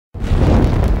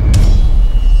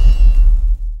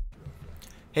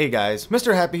Hey guys,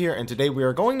 Mr. Happy here, and today we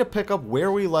are going to pick up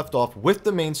where we left off with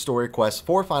the main story quest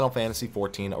for Final Fantasy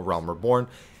XIV: A Realm Reborn.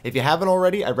 If you haven't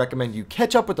already, I recommend you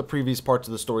catch up with the previous parts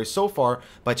of the story so far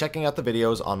by checking out the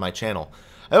videos on my channel.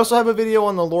 I also have a video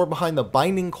on the lore behind the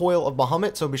Binding Coil of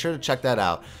Bahamut, so be sure to check that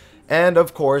out. And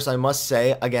of course, I must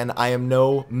say, again, I am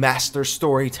no master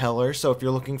storyteller, so if you're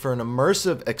looking for an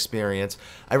immersive experience,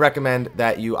 I recommend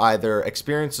that you either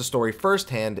experience the story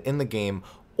firsthand in the game,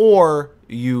 or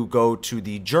you go to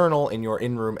the journal in your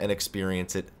in-room and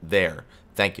experience it there.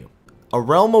 Thank you. A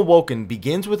Realm Awoken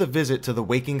begins with a visit to the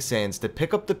Waking Sands to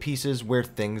pick up the pieces where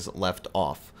things left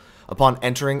off. Upon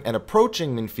entering and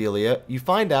approaching Minfilia, you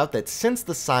find out that since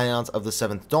the Scions of the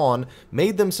Seventh Dawn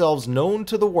made themselves known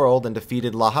to the world and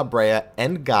defeated Lahabrea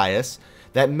and Gaius,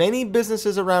 that many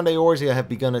businesses around Eorzea have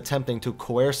begun attempting to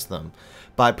coerce them.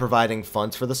 By providing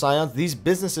funds for the Scions, these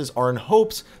businesses are in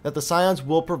hopes that the Scions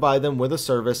will provide them with a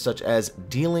service such as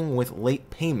dealing with late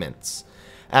payments.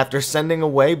 After sending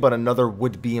away but another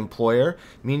would-be employer,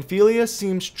 Minfilia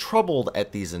seems troubled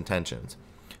at these intentions.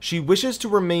 She wishes to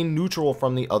remain neutral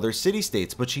from the other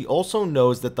city-states, but she also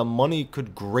knows that the money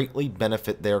could greatly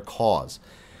benefit their cause.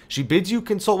 She bids you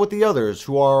consult with the others,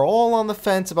 who are all on the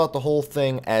fence about the whole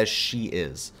thing as she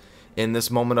is. In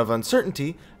this moment of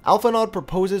uncertainty, Alphinaud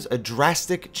proposes a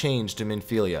drastic change to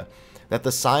Minfilia, that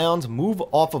the Scions move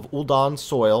off of Ul'dah's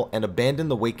soil and abandon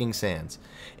the Waking Sands.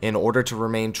 In order to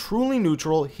remain truly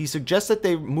neutral, he suggests that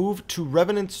they move to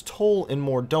Revenant's Toll in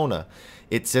Mor Dhona.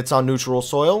 It sits on neutral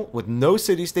soil, with no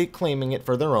city-state claiming it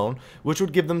for their own, which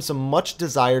would give them some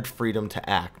much-desired freedom to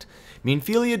act.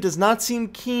 Minfilia does not seem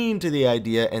keen to the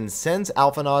idea and sends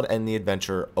Alphinaud and the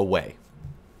adventurer away.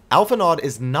 Alphinaud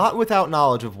is not without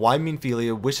knowledge of why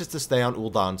Minfilia wishes to stay on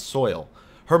Ul'dah's soil.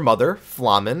 Her mother,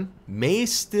 Flamen, may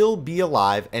still be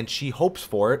alive, and she hopes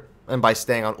for it, and by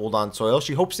staying on Ul'dah's soil,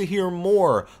 she hopes to hear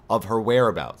more of her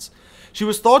whereabouts. She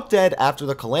was thought dead after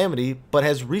the calamity, but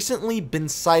has recently been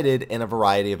sighted in a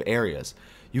variety of areas.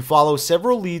 You follow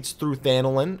several leads through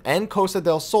Thanalan and Costa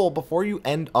del Sol before you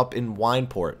end up in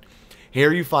Wineport.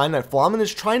 Here you find that Flamen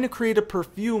is trying to create a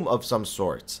perfume of some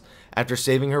sorts. After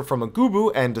saving her from a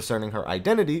Gubu and discerning her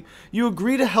identity, you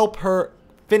agree to help her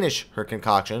finish her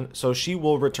concoction so she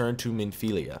will return to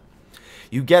Minfilia.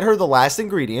 You get her the last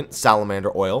ingredient,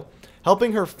 salamander oil,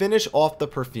 helping her finish off the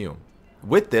perfume.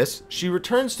 With this, she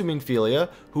returns to Minfilia,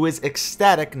 who is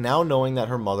ecstatic now knowing that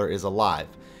her mother is alive.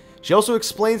 She also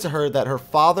explains to her that her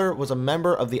father was a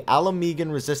member of the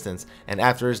Alamegan resistance, and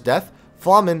after his death,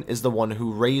 Flamen is the one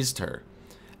who raised her.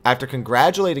 After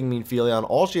congratulating Minfilia on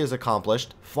all she has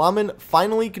accomplished, Flamen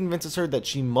finally convinces her that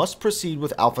she must proceed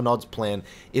with Alphinaud's plan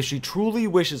if she truly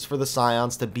wishes for the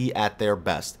Scions to be at their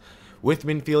best. With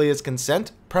Minfilia's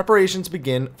consent, preparations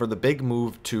begin for the big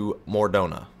move to Mor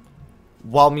Dhona.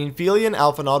 While Minfilia and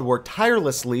Alphinaud work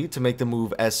tirelessly to make the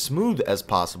move as smooth as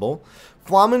possible,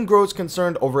 Flamen grows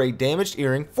concerned over a damaged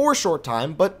earring for a short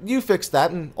time, but you fix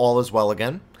that and all is well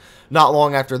again. Not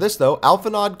long after this, though,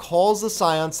 Alphinaud calls the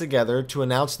Scions together to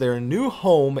announce their new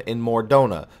home in Mor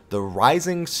Dhona, the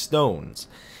Rising Stones.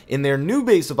 In their new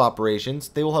base of operations,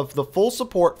 they will have the full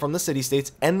support from the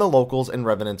city-states and the locals in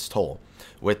Revenant's Toll.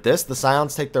 With this, the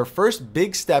Scions take their first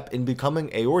big step in becoming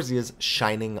Eorzea's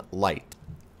shining light.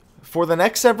 For the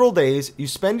next several days, you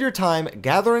spend your time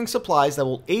gathering supplies that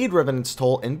will aid Revenant's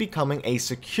Toll in becoming a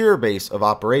secure base of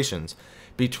operations.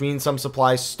 Between some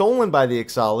supplies stolen by the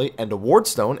Ixali and a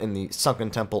wardstone in the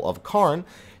sunken temple of Karn,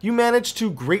 you manage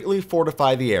to greatly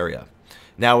fortify the area.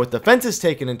 Now, with defenses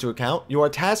taken into account, you are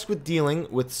tasked with dealing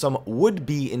with some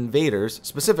would-be invaders,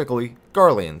 specifically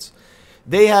Garleans.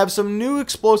 They have some new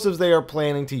explosives they are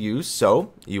planning to use,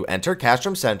 so you enter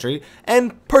Castrum Sentry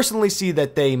and personally see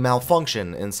that they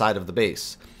malfunction inside of the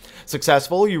base.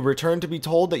 Successful, you return to be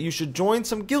told that you should join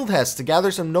some guildhests to gather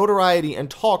some notoriety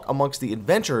and talk amongst the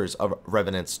adventurers of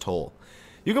Revenant's Toll.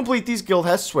 You complete these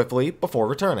guildhests swiftly before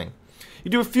returning.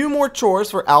 You do a few more chores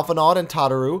for Alphinaud and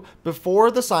Tataru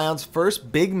before the Scions'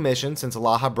 first big mission since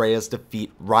Lahabrea's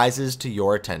defeat rises to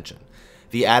your attention.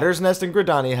 The Adder's Nest in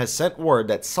Gridania has sent word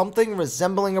that something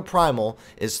resembling a primal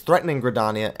is threatening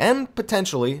Gridania and,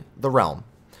 potentially, the realm.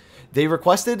 They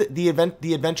requested the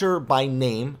adventurer by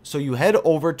name, so you head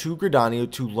over to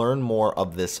Gridania to learn more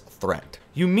of this threat.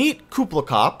 You meet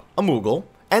Kuplakop, a Moogle,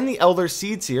 and the Elder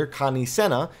Seedseer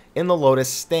Kan-E-Senna in the Lotus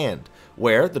Stand,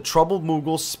 where the troubled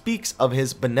Moogle speaks of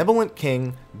his benevolent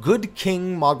king, Good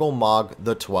King Moggle Mog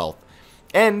XII,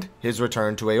 and his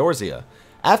return to Eorzea.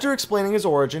 After explaining his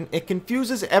origin, it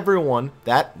confuses everyone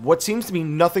that what seems to be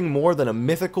nothing more than a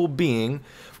mythical being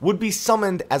would be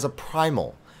summoned as a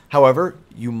primal. However,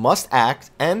 you must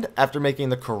act, and after making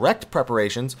the correct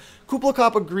preparations, Kublai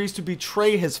Khan agrees to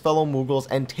betray his fellow Mughals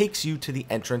and takes you to the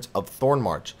entrance of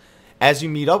Thornmarch. As you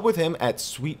meet up with him at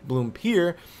Sweet Bloom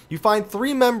Pier, you find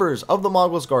 3 members of the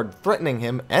Mongols Guard threatening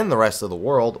him and the rest of the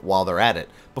world while they're at it,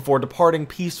 before departing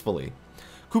peacefully.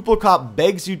 Kublai Khan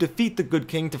begs you to defeat the Good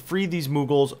King to free these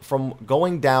Mughals from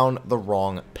going down the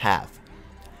wrong path.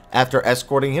 After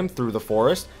escorting him through the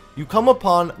forest, you come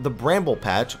upon the Bramble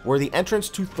Patch where the entrance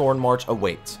to Thornmarch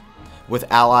awaits. With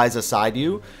allies aside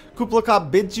you, Kublai Khan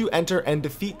bids you enter and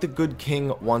defeat the Good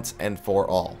King once and for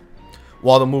all.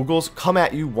 While the Mughals come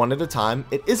at you one at a time,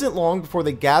 it isn't long before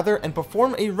they gather and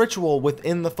perform a ritual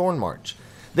within the Thornmarch.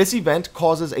 This event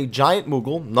causes a giant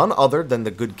Mughal, none other than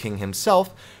the Good King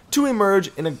himself, to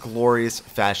emerge in a glorious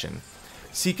fashion.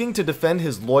 Seeking to defend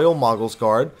his loyal Mongols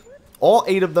Guard, all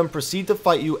 8 of them proceed to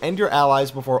fight you and your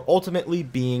allies before ultimately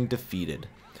being defeated.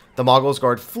 The Mongols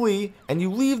Guard flee, and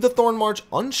you leave the Thornmarch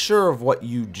unsure of what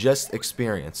you just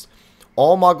experienced.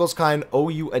 All Mongols kind owe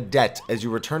you a debt as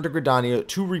you return to Gridania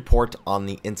to report on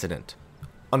the incident.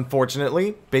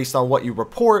 Unfortunately, based on what you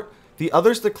report, the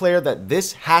others declare that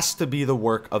this has to be the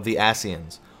work of the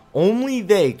Scions. Only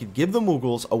they could give the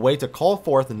Mughals a way to call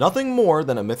forth nothing more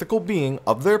than a mythical being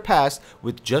of their past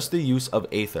with just the use of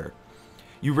Aether.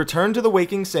 You return to the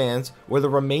Waking Sands, where the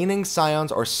remaining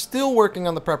Scions are still working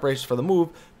on the preparations for the move,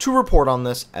 to report on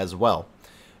this as well.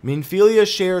 Minfilia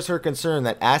shares her concern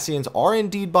that Scions are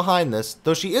indeed behind this,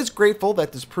 though she is grateful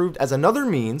that this proved as another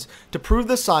means to prove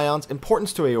the Scions'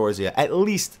 importance to Eorzea, at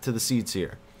least to the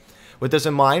Seedseer. With this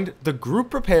in mind, the group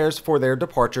prepares for their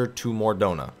departure to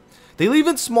Mordona. They leave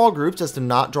in small groups as to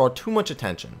not draw too much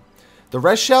attention. The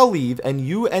rest shall leave, and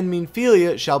you and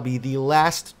Minfilia shall be the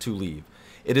last to leave.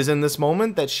 It is in this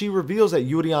moment that she reveals that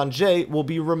Urianger will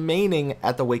be remaining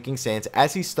at the Waking Sands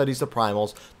as he studies the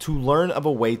primals to learn of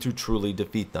a way to truly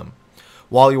defeat them.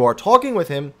 While you are talking with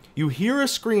him, you hear a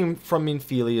scream from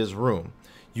Minfilia's room.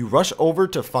 You rush over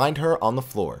to find her on the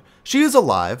floor. She is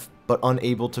alive, but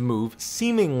unable to move,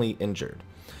 seemingly injured.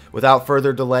 Without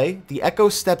further delay, the Echo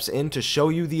steps in to show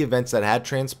you the events that had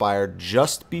transpired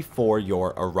just before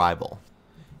your arrival.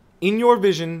 In your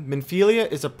vision, Minfilia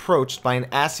is approached by an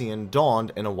Scion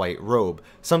donned in a white robe,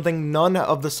 something none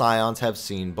of the Scions have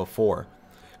seen before.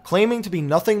 Claiming to be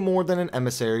nothing more than an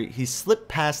emissary, he slipped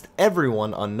past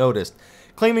everyone unnoticed,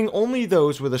 claiming only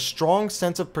those with a strong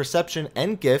sense of perception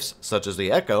and gifts, such as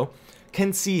the Echo,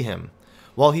 can see him.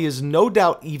 While he is no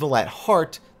doubt evil at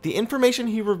heart, the information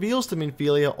he reveals to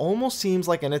Minfilia almost seems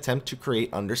like an attempt to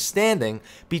create understanding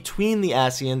between the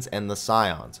Scions and the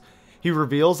Scions. He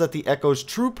reveals that the Echo's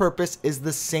true purpose is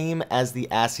the same as the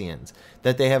Scions,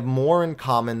 that they have more in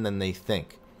common than they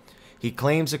think. He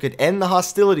claims it could end the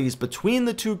hostilities between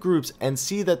the two groups and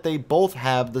see that they both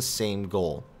have the same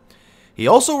goal. He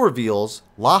also reveals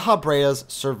Lahabrea's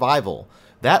survival,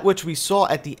 that which we saw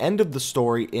at the end of the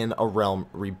story in A Realm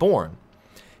Reborn.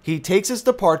 He takes his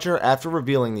departure after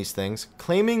revealing these things,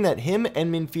 claiming that him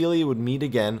and Minfilia would meet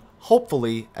again,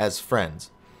 hopefully as friends.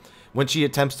 When she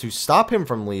attempts to stop him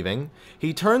from leaving,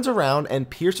 he turns around and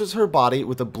pierces her body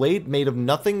with a blade made of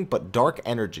nothing but dark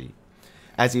energy.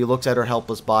 As he looks at her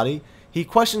helpless body, he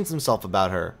questions himself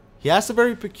about her. He asks a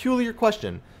very peculiar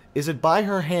question: is it by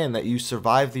her hand that you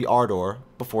survived the Ardor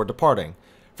before departing?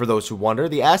 For those who wonder,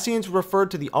 the Scions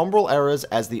referred to the Umbral eras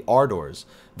as the Ardors.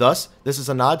 Thus, this is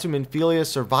a nod to Minfilia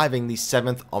surviving the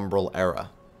 7th Umbral era.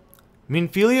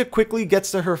 Minfilia quickly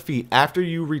gets to her feet after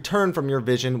you return from your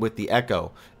vision with the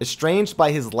Echo, estranged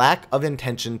by his lack of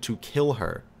intention to kill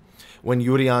her. When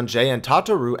Urianger and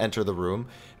Tataru enter the room,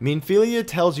 Minfilia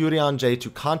tells Urianger to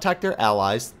contact their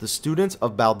allies, the students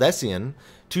of Baldessian,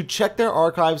 to check their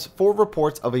archives for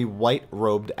reports of a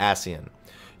white-robed Scion.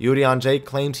 Urianger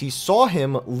claims he saw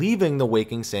him leaving the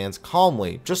Waking Sands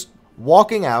calmly, just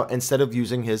walking out instead of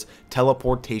using his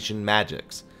teleportation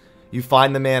magics. You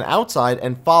find the man outside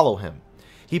and follow him.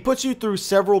 He puts you through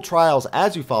several trials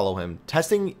as you follow him,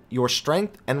 testing your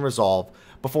strength and resolve,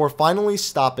 before finally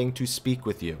stopping to speak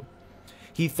with you.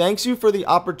 He thanks you for the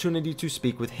opportunity to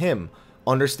speak with him,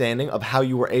 understanding of how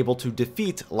you were able to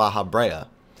defeat Lahabrea.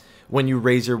 When you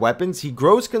raise your weapons, he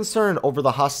grows concerned over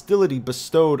the hostility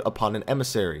bestowed upon an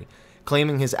emissary,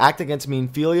 claiming his act against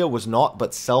Minfilia was naught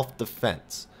but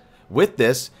self-defense. With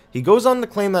this, he goes on to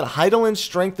claim that Heidelin's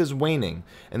strength is waning,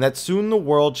 and that soon the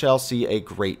world shall see a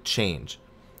great change.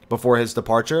 Before his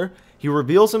departure, he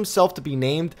reveals himself to be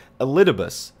named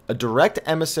Elidibus, a direct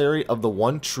emissary of the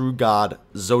one true god,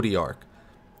 Zodiarch.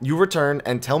 You return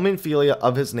and tell Minfilia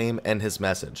of his name and his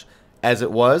message. As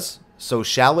it was, so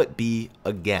shall it be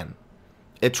again.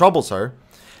 It troubles her.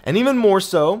 and even more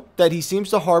so that he seems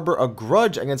to harbor a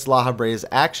grudge against Lahabrea's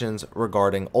actions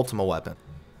regarding Ultima Weapon.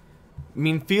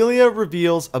 Minfilia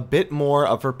reveals a bit more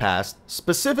of her past,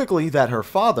 specifically that her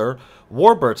father,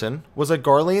 Warburton, was a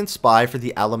Garlean spy for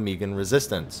the Alamegan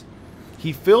Resistance.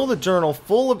 He filled a journal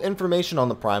full of information on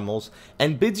the primals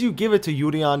and bids you give it to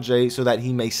Urianger so that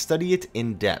he may study it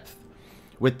in depth.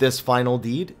 With this final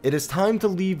deed, it is time to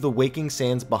leave the Waking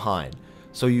Sands behind,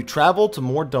 so you travel to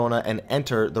Mordona and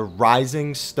enter the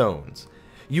Rising Stones.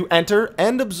 You enter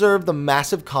and observe the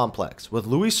massive complex with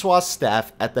Louisoix's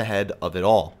staff at the head of it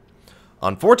all.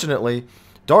 Unfortunately,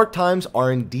 dark times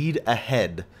are indeed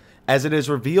ahead, as it is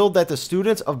revealed that the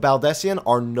students of Baldesion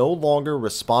are no longer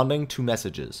responding to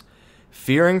messages.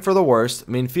 Fearing for the worst,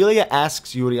 Minfilia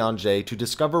asks Urianger to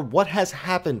discover what has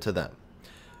happened to them.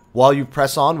 While you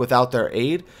press on without their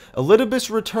aid, Elidibus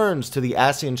returns to the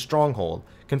Ascian stronghold,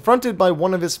 confronted by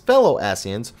one of his fellow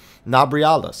Ascians,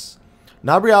 Nabrialis.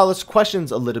 Nabrialis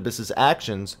questions Elidibus'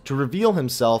 actions to reveal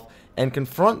himself and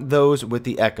confront those with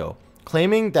the Echo,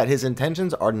 claiming that his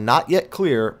intentions are not yet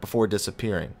clear before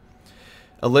disappearing.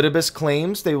 Elidibus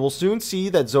claims they will soon see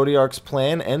that Zodiark's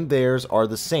plan and theirs are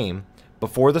the same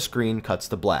before the screen cuts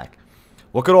to black.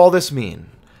 What could all this mean?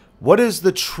 What is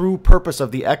the true purpose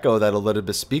of the Echo that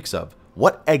Elidibus speaks of?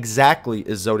 What exactly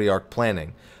is Zodiark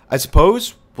planning? I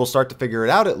suppose we'll start to figure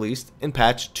it out at least in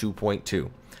patch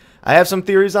 2.2. I have some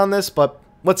theories on this, but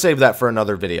let's save that for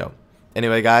another video.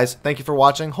 Anyway guys, thank you for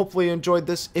watching. Hopefully you enjoyed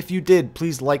this. If you did,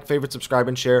 please like, favorite, subscribe,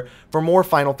 and share for more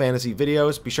Final Fantasy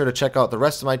videos. Be sure to check out the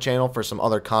rest of my channel for some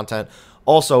other content.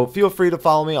 Also, feel free to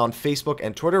follow me on Facebook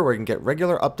and Twitter where you can get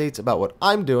regular updates about what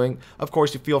I'm doing. Of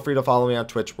course, you feel free to follow me on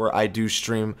Twitch where I do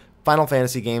stream Final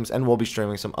Fantasy games and we'll be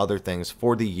streaming some other things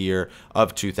for the year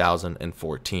of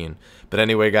 2014. But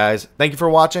anyway guys, thank you for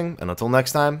watching, and until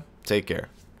next time, take care.